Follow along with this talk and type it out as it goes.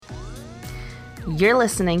You're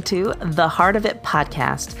listening to the Heart of It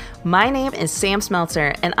podcast. My name is Samm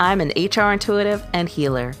Smeltzer, and I'm an HR intuitive and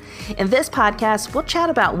healer. In this podcast, we'll chat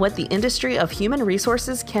about what the industry of human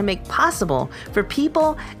resources can make possible for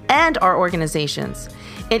people and our organizations.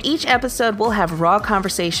 In each episode, we'll have raw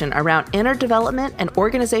conversation around inner development and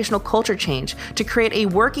organizational culture change to create a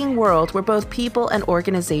working world where both people and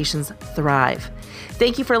organizations thrive.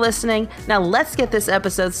 Thank you for listening. Now let's get this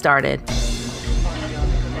episode started.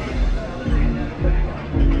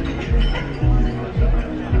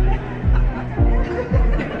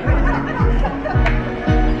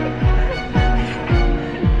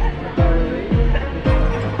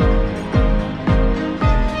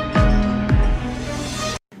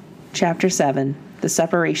 Chapter 7, The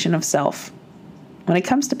Separation of Self. When it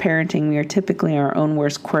comes to parenting, we are typically our own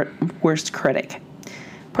worst critic.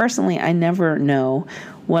 Personally, I never know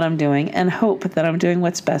what I'm doing and hope that I'm doing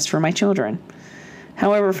what's best for my children.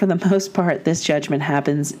 However, for the most part, this judgment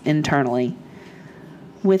happens internally,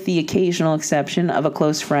 with the occasional exception of a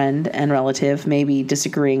close friend and relative maybe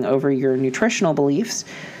disagreeing over your nutritional beliefs.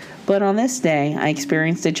 But on this day, I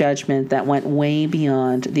experienced a judgment that went way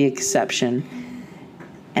beyond the exception,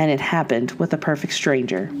 and it happened with a perfect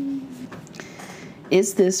stranger.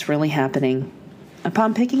 Is this really happening?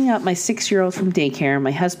 Upon picking up my 6-year-old from daycare,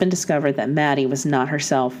 my husband discovered that Maddie was not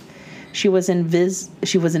herself. She was in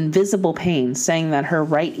visible pain, saying that her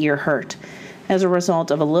right ear hurt as a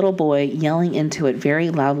result of a little boy yelling into it very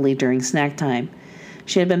loudly during snack time.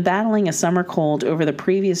 She had been battling a summer cold over the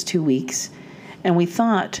previous 2 weeks, and we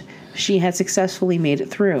thought she had successfully made it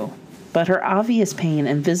through. But her obvious pain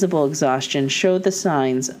and visible exhaustion showed the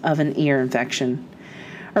signs of an ear infection.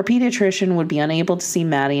 Our pediatrician would be unable to see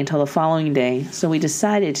Maddie until the following day, so we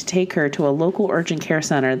decided to take her to a local urgent care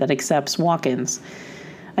center that accepts walk-ins.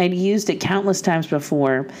 I had used it countless times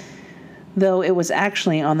before, though it was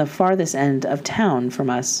actually on the farthest end of town from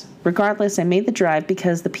us. Regardless, I made the drive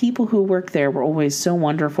because the people who worked there were always so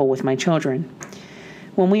wonderful with my children.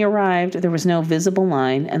 When we arrived, there was no visible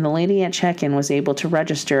line, and the lady at check-in was able to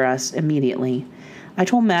register us immediately. I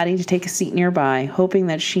told Maddie to take a seat nearby, hoping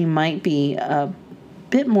that she might be a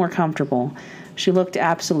bit more comfortable. She looked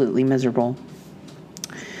absolutely miserable.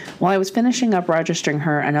 While I was finishing up registering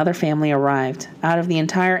her, another family arrived. Out of the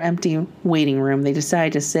entire empty waiting room, they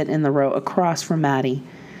decided to sit in the row across from Maddie.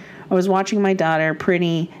 I was watching my daughter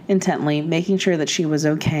pretty intently, making sure that she was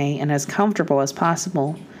okay and as comfortable as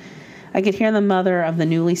possible. I could hear the mother of the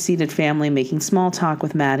newly seated family making small talk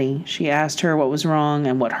with Maddie. She asked her what was wrong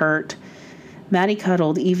and what hurt. Maddie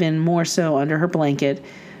cuddled even more so under her blanket,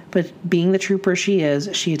 but being the trooper she is,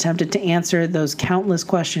 she attempted to answer those countless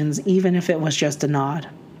questions, even if it was just a nod.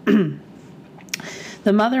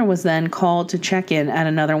 The mother was then called to check in at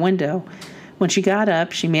another window. When she got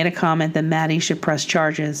up, she made a comment that Maddie should press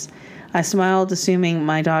charges. I smiled, assuming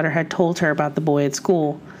my daughter had told her about the boy at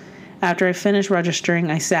school. After I finished registering,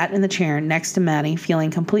 I sat in the chair next to Maddie, feeling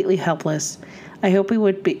completely helpless. I hope we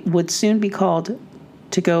would soon be called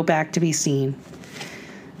to go back to be seen.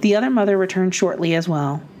 The other mother returned shortly as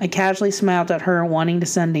well. I casually smiled at her, wanting to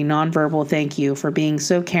send a nonverbal thank you for being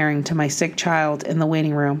so caring to my sick child in the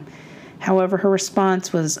waiting room. However, her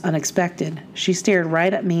response was unexpected. She stared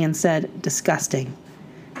right at me and said, "Disgusting."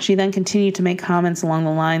 She then continued to make comments along the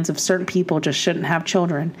lines of certain people just shouldn't have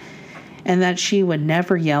children, and that she would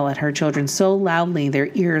never yell at her children so loudly their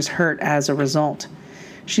ears hurt as a result.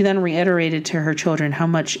 She then reiterated to her children how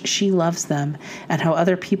much she loves them and how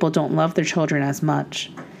other people don't love their children as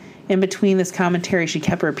much. In between this commentary, she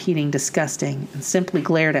kept repeating "disgusting" and simply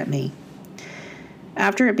glared at me.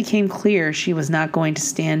 After it became clear she was not going to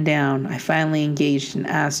stand down, I finally engaged and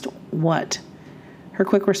asked, "What?" Her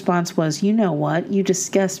quick response was, "You know what? You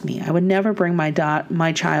disgust me. I would never bring my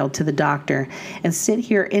child to the doctor and sit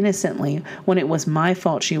here innocently when it was my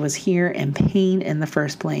fault she was here in pain in the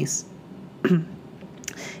first place."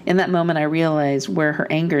 In that moment, I realized where her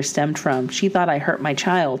anger stemmed from. She thought I hurt my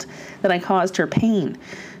child, that I caused her pain.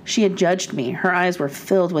 She had judged me. Her eyes were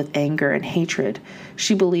filled with anger and hatred.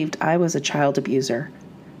 She believed I was a child abuser.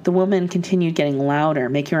 The woman continued getting louder,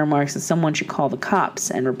 making remarks that someone should call the cops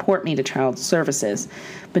and report me to child services,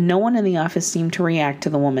 but no one in the office seemed to react to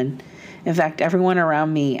the woman. In fact, everyone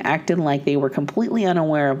around me acted like they were completely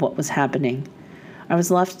unaware of what was happening. I was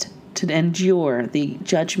left to endure the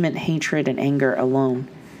judgment, hatred, and anger alone.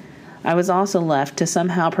 I was also left to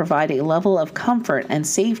somehow provide a level of comfort and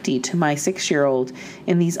safety to my 6-year-old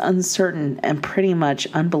in these uncertain and pretty much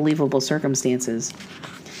unbelievable circumstances.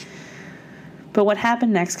 But what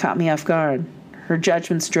happened next caught me off guard. Her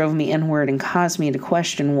judgments drove me inward and caused me to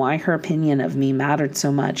question why her opinion of me mattered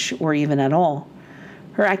so much, or even at all.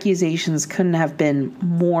 Her accusations couldn't have been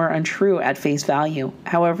more untrue at face value.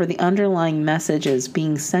 However, the underlying messages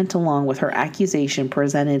being sent along with her accusation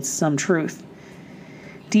presented some truth.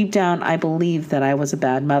 Deep down, I believed that I was a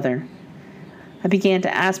bad mother. I began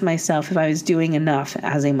to ask myself if I was doing enough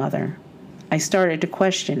as a mother. I started to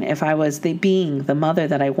question if I was being the mother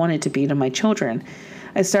that I wanted to be to my children.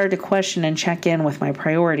 I started to question and check in with my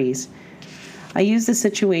priorities. I used the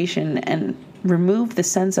situation and removed the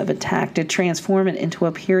sense of attack to transform it into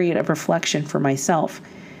a period of reflection for myself.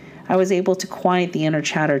 I was able to quiet the inner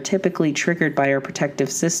chatter typically triggered by our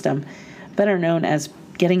protective system, better known as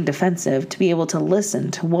getting defensive, to be able to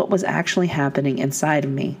listen to what was actually happening inside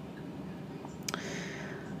of me.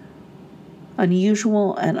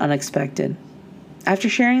 Unusual and unexpected. After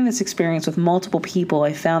sharing this experience with multiple people,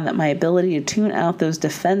 I found that my ability to tune out those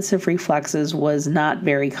defensive reflexes was not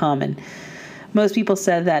very common. Most people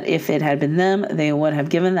said that if it had been them, they would have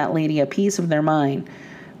given that lady a piece of their mind.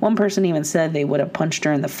 One person even said they would have punched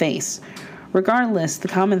her in the face. Regardless, the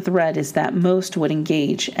common thread is that most would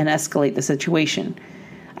engage and escalate the situation.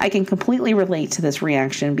 I can completely relate to this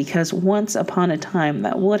reaction because once upon a time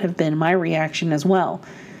that would have been my reaction as well.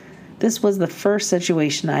 This was the first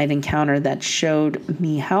situation I had encountered that showed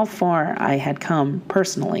me how far I had come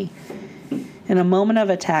personally. In a moment of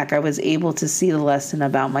attack, I was able to see the lesson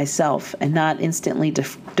about myself and not instantly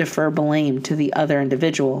defer blame to the other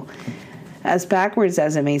individual. As backwards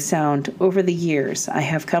as it may sound, over the years, I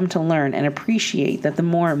have come to learn and appreciate that the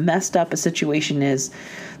more messed up a situation is,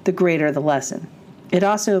 the greater the lesson. It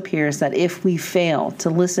also appears that if we fail to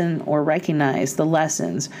listen or recognize the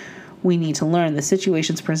lessons we need to learn, the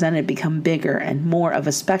situations presented become bigger and more of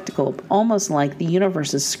a spectacle, almost like the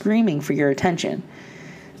universe is screaming for your attention.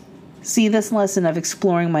 See, this lesson of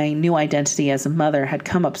exploring my new identity as a mother had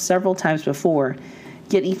come up several times before,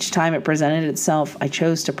 yet each time it presented itself, I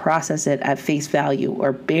chose to process it at face value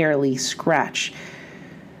or barely scratch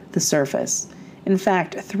the surface. In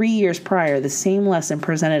fact, 3 years prior, the same lesson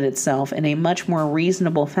presented itself in a much more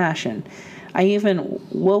reasonable fashion. I even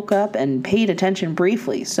woke up and paid attention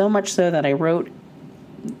briefly, so much so that I wrote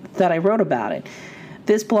about it.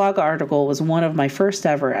 This blog article was one of my first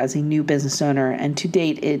ever as a new business owner, and to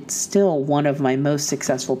date, it's still one of my most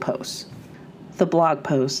successful posts. The blog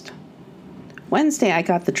post. Wednesday, I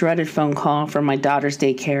got the dreaded phone call from my daughter's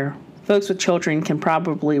daycare. Folks with children can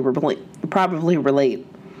probably relate.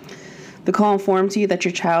 The call informs you that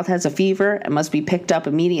your child has a fever and must be picked up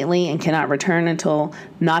immediately and cannot return until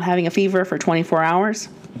not having a fever for 24 hours.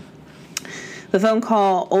 The phone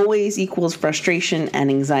call always equals frustration and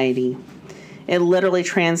anxiety. It literally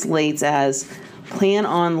translates as plan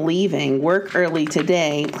on leaving work early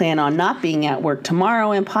today, plan on not being at work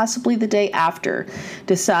tomorrow, and possibly the day after.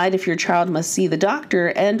 Decide if your child must see the doctor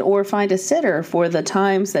and or find a sitter for the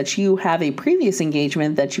times that you have a previous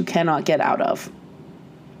engagement that you cannot get out of.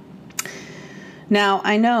 Now,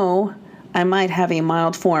 I know I might have a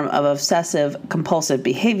mild form of obsessive-compulsive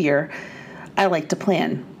behavior. I like to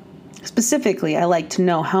plan. Specifically, I like to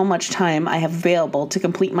know how much time I have available to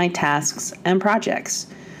complete my tasks and projects.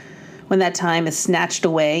 When that time is snatched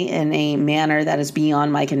away in a manner that is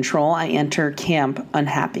beyond my control, I enter camp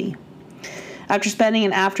unhappy. After spending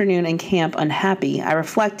an afternoon in camp unhappy, I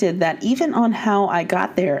reflected that even on how I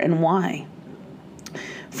got there and why.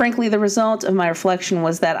 Frankly, the result of my reflection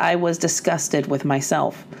was that I was disgusted with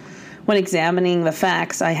myself. When examining the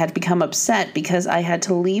facts, I had become upset because I had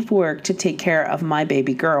to leave work to take care of my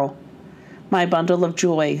baby girl, my bundle of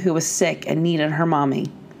joy who was sick and needed her mommy.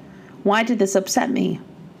 Why did this upset me?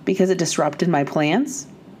 Because it disrupted my plans?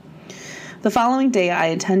 The following day, I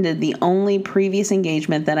attended the only previous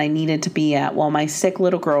engagement that I needed to be at while my sick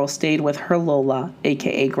little girl stayed with her Lola,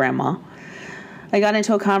 aka Grandma. I got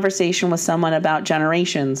into a conversation with someone about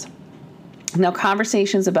generations. Now,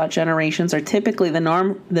 conversations about generations are typically the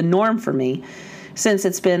norm for me, since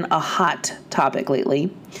it's been a hot topic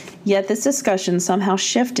lately. Yet this discussion somehow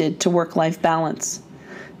shifted to work-life balance.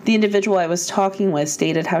 The individual I was talking with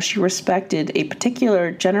stated how she respected a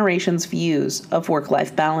particular generation's views of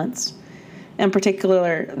work-life balance, in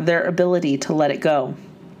particular their ability to let it go,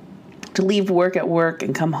 to leave work at work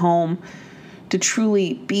and come home, to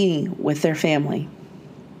truly be with their family.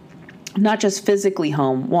 Not just physically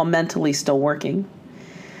home, while mentally still working.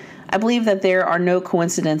 I believe that there are no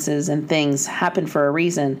coincidences and things happen for a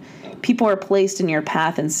reason. People are placed in your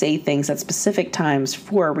path and say things at specific times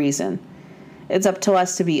for a reason. It's up to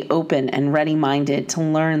us to be open and ready-minded to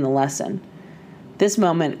learn the lesson. This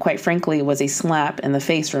moment, quite frankly, was a slap in the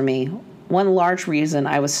face for me. One large reason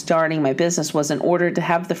I was starting my business was in order to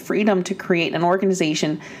have the freedom to create an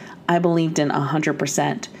organization I believed in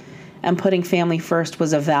 100%. and putting family first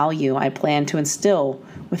was a value I planned to instill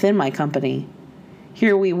within my company.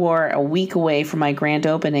 Here we were a week away from my grand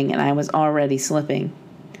opening, and I was already slipping.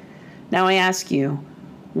 Now I ask you,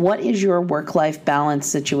 what is your work-life balance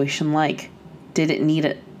situation like? Does it need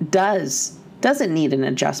an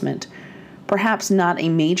adjustment? Perhaps not a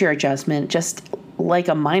major adjustment, just like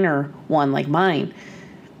a minor one like mine.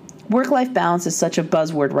 Work-life balance is such a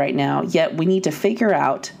buzzword right now, yet we need to figure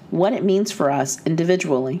out what it means for us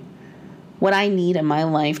individually. What I need in my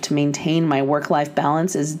life to maintain my work-life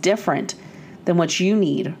balance is different than what you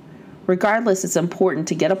need. Regardless, it's important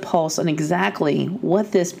to get a pulse on exactly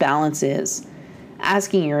what this balance is.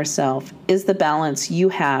 Asking yourself, is the balance you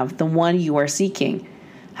have the one you are seeking?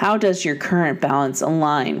 How does your current balance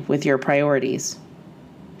align with your priorities?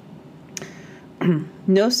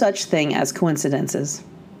 No such thing as coincidences.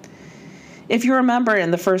 If you remember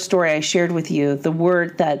in the first story I shared with you, the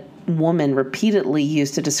word that woman repeatedly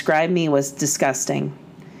used to describe me was disgusting.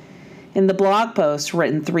 In the blog post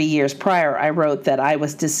written 3 years prior, I wrote that I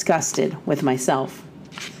was disgusted with myself.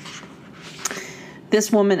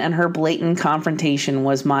 This woman and her blatant confrontation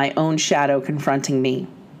was my own shadow confronting me.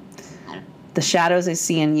 The shadows I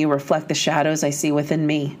see in you reflect the shadows I see within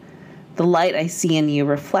me. The light I see in you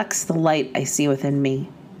reflects the light I see within me.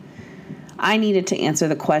 I needed to answer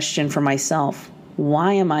the question for myself.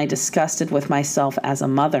 Why am I disgusted with myself as a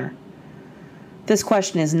mother? This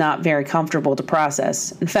question is not very comfortable to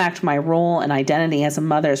process. In fact, my role and identity as a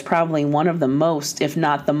mother is probably one of the most, if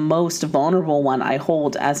not the most vulnerable one I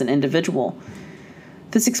hold as an individual.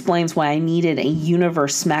 This explains why I needed a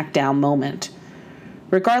universe smackdown moment.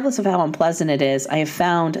 Regardless of how unpleasant it is, I have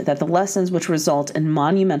found that the lessons which result in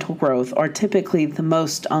monumental growth are typically the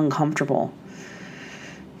most uncomfortable.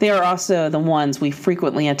 They are also the ones we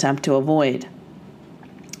frequently attempt to avoid.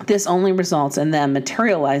 This only results in them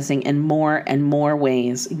materializing in more and more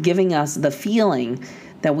ways, giving us the feeling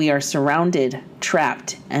that we are surrounded,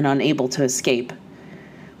 trapped, and unable to escape.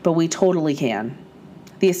 But we totally can.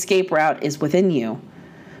 The escape route is within you.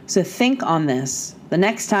 So think on this the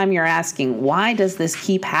next time you're asking, why does this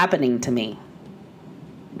keep happening to me?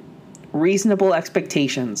 Reasonable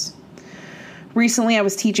expectations. Recently, I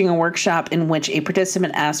was teaching a workshop in which a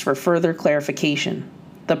participant asked for further clarification.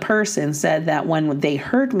 The person said that when they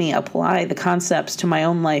heard me apply the concepts to my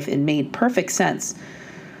own life, it made perfect sense.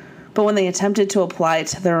 But when they attempted to apply it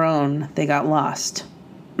to their own, they got lost.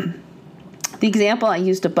 The example I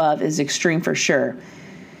used above is extreme for sure.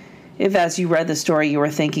 If, as you read the story, you were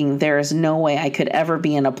thinking, there is no way I could ever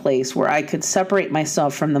be in a place where I could separate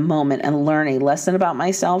myself from the moment and learn a lesson about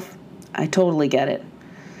myself, I totally get it.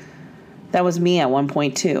 That was me at one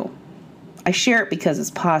point too. I share it because it's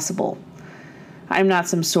possible. I'm not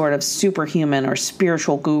some sort of superhuman or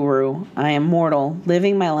spiritual guru. I am mortal,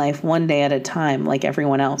 living my life one day at a time like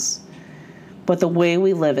everyone else. But the way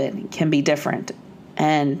we live it can be different,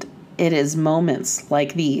 and it is moments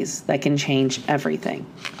like these that can change everything.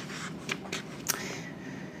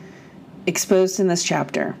 Exposed in this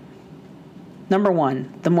chapter. Number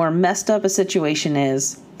 1, the more messed up a situation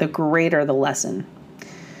is, the greater the lesson.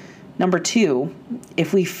 Number 2,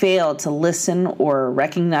 if we fail to listen or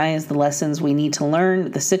recognize the lessons we need to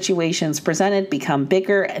learn, the situations presented become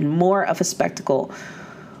bigger and more of a spectacle,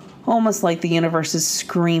 almost like the universe is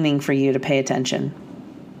screaming for you to pay attention.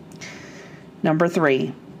 Number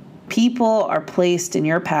 3, people are placed in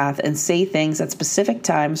your path and say things at specific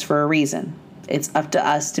times for a reason. It's up to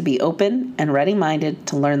us to be open and ready-minded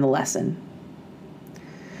to learn the lesson.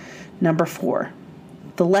 Number 4,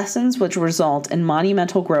 the lessons which result in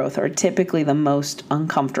monumental growth are typically the most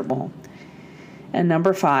uncomfortable. And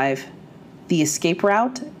number 5, the escape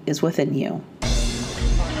route is within you.